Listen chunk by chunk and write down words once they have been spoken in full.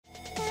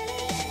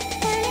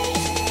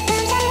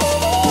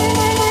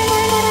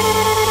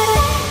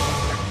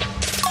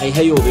Hey,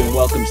 how you all doing?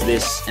 Welcome to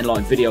this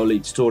Enlight Video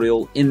Leap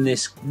tutorial. In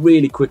this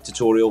really quick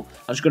tutorial,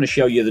 I'm just going to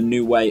show you the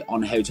new way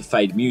on how to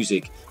fade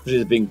music.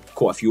 There's been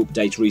quite a few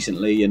updates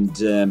recently, and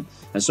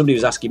somebody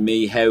was asking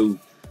me how,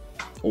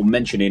 or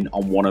mentioning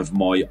on one of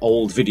my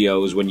old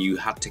videos when you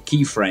had to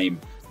keyframe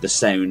the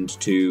sound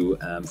to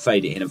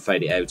fade it in and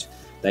fade it out.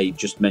 They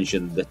just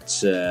mentioned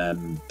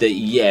that,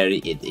 yeah,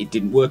 it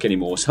didn't work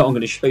anymore. So I'm going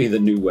to show you the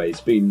new way.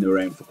 It's been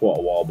around for quite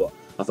a while, but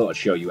I thought I'd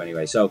show you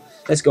anyway. So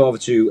let's go over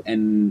to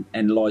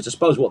Enlight. I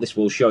suppose what this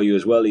will show you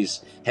as well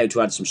is how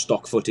to add some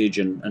stock footage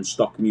and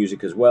stock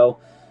music as well.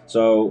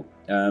 So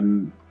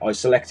I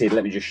selected,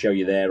 let me just show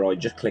you there, I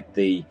just clicked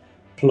the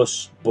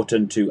plus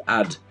button to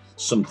add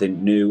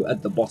something new.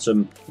 At the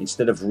bottom,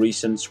 instead of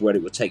recents where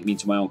it would take me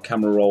to my own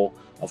camera roll,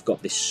 I've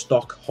got this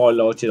stock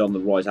highlighted on the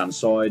right hand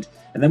side.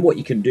 And then what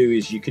you can do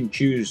is you can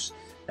choose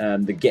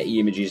the Getty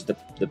images, the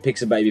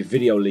Pixababy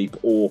Videoleap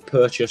or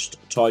purchased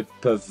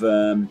type of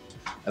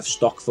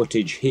stock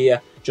footage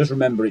here. Just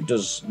remember, it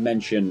does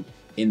mention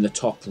in the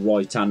top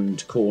right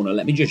hand corner.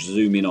 Let me just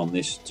zoom in on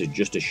this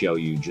to show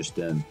you, just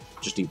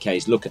in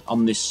case. Look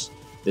on this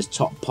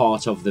top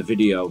part of the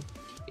video.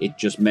 It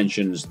just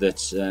mentions that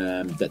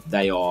that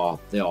they are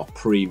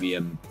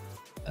premium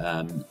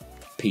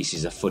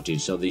pieces of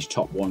footage. So these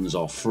top ones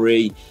are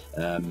free.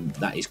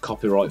 That is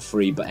copyright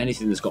free. But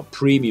anything that's got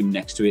premium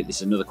next to it, this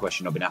is another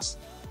question I've been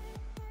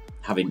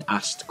having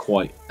asked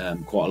quite a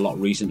lot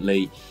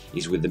recently,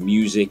 is with the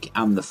music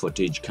and the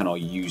footage, can I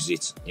use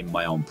it in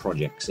my own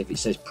projects? If it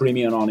says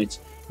premium on it,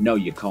 no,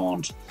 you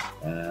can't.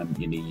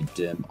 You need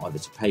either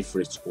to pay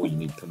for it or you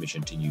need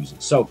permission to use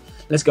it. So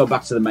let's go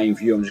back to the main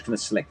view. I'm just going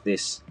to select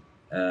this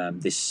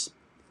this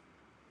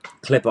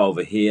clip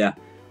over here.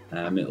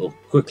 It'll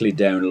quickly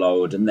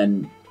download, and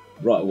then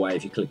right away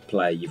if you click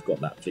play, you've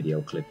got that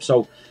video clip.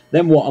 So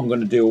then what I'm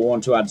going to do, I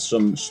want to add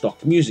some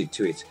stock music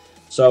to it.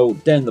 So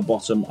down the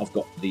bottom, I've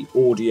got the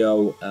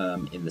audio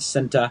in the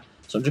center.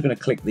 So I'm just going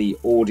to click the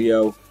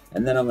audio,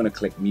 and then I'm going to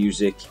click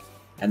music,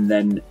 and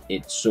then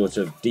it sort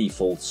of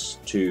defaults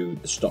to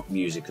the stock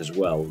music as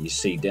well. You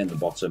see down the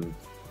bottom,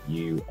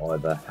 you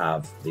either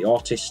have the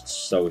artists.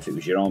 So if it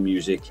was your own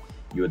music,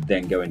 you would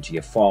then go into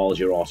your files,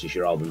 your artists,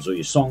 your albums, or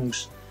your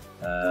songs,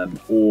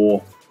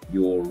 or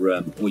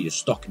your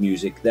stock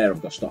music. There,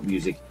 I've got stock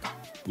music.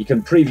 You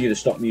can preview the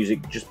stock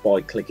music just by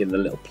clicking the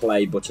little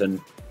play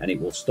button, and it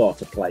will start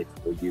to play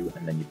for you,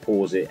 and then you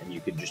pause it and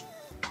you can just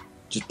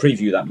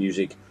preview that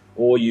music,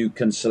 or you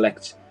can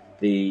select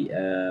the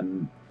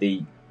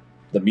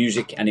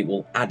music and it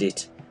will add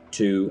it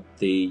to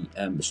the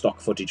stock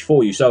footage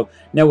for you. So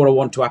now what I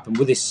want to happen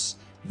with this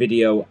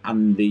video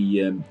and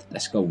the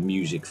let's go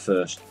music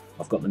first.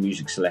 I've got the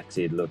music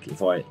selected. Look,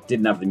 if I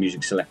didn't have the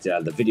music selected, I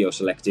had the video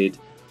selected,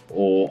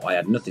 or I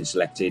had nothing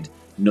selected,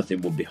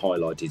 nothing would be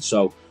highlighted.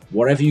 So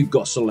whatever you've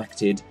got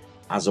selected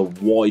as a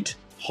white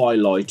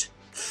highlight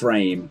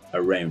frame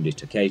around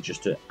it, okay,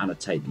 just to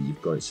annotate that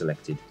you've got it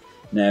selected.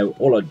 Now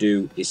all I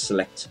do is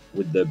select,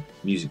 with the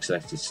music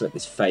selected, select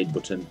this fade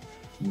button.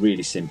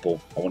 Really simple.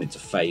 I want it to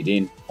fade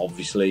in,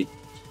 obviously,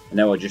 and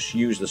now I just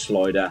use the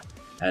slider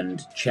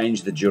and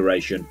change the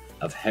duration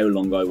of how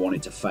long I want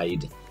it to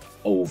fade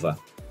over,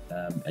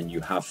 and you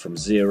have from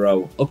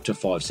 0 up to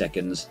 5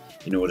 seconds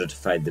in order to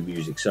fade the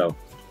music. So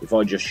if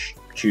I just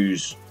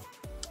choose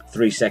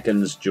 3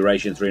 seconds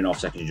duration, 3.5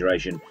 seconds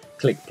duration,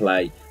 click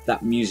play,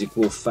 that music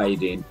will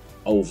fade in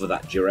over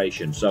that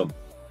duration. So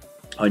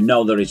I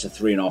know that it's a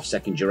 3.5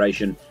 second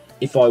duration.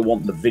 If I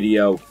want the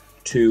video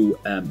to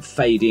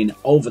fade in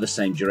over the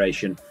same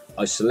duration,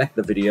 I select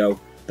the video,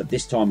 but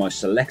this time I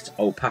select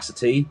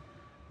opacity,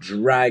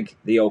 drag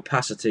the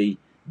opacity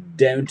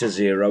down to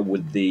 0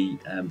 with the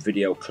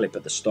video clip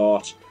at the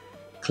start.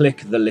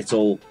 Click the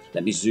little,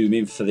 let me zoom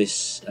in for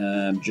this,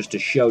 just to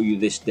show you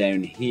this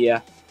down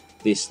here,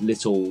 this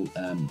little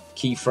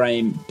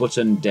keyframe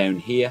button down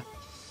here,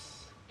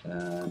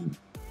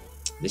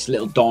 this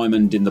little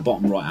diamond in the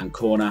bottom right hand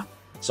corner.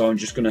 So I'm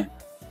just going to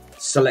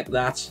select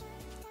that.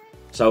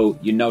 So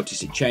you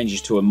notice it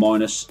changes to a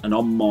minus, and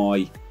on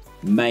my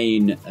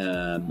main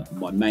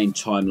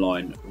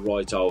timeline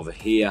right over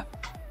here,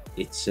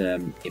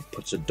 it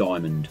puts a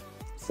diamond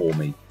for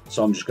me.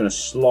 So I'm just going to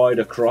slide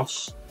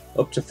across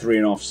up to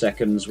 3.5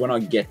 seconds. When I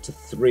get to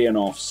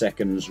 3.5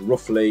 seconds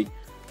roughly,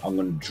 I'm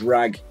going to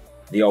drag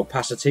the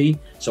opacity.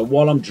 So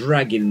while I'm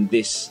dragging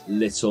this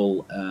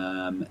little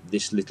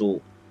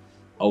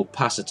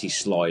opacity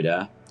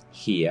slider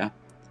here,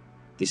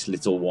 this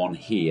little one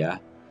here,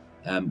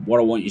 what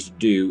I want you to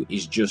do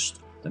is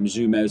just, let me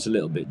zoom out a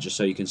little bit just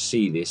so you can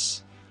see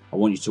this. I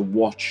want you to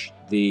watch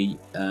the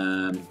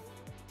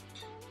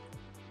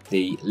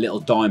little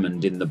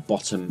diamond in the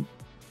bottom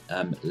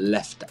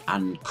left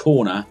hand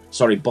corner,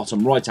 sorry,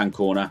 bottom right hand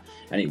corner,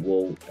 and it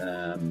will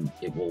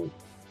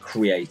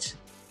create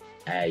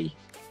a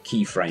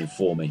keyframe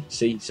for me.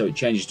 See, so it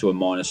changes to a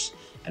minus,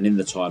 and in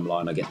the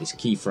timeline I get this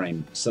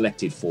keyframe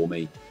selected for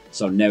me.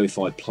 So now if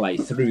I play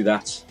through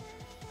that,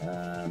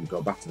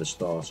 go back to the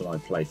start and I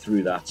play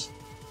through that,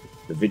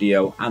 the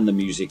video and the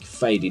music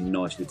fade in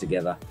nicely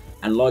together.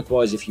 And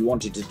likewise, if you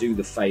wanted to do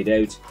the fade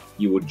out,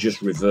 you would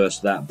just reverse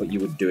that, but you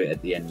would do it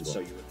at the end.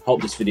 So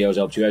hope this video has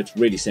helped you out.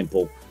 Really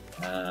simple.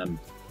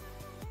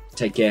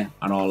 Take care,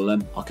 and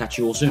I'll catch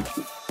you all soon.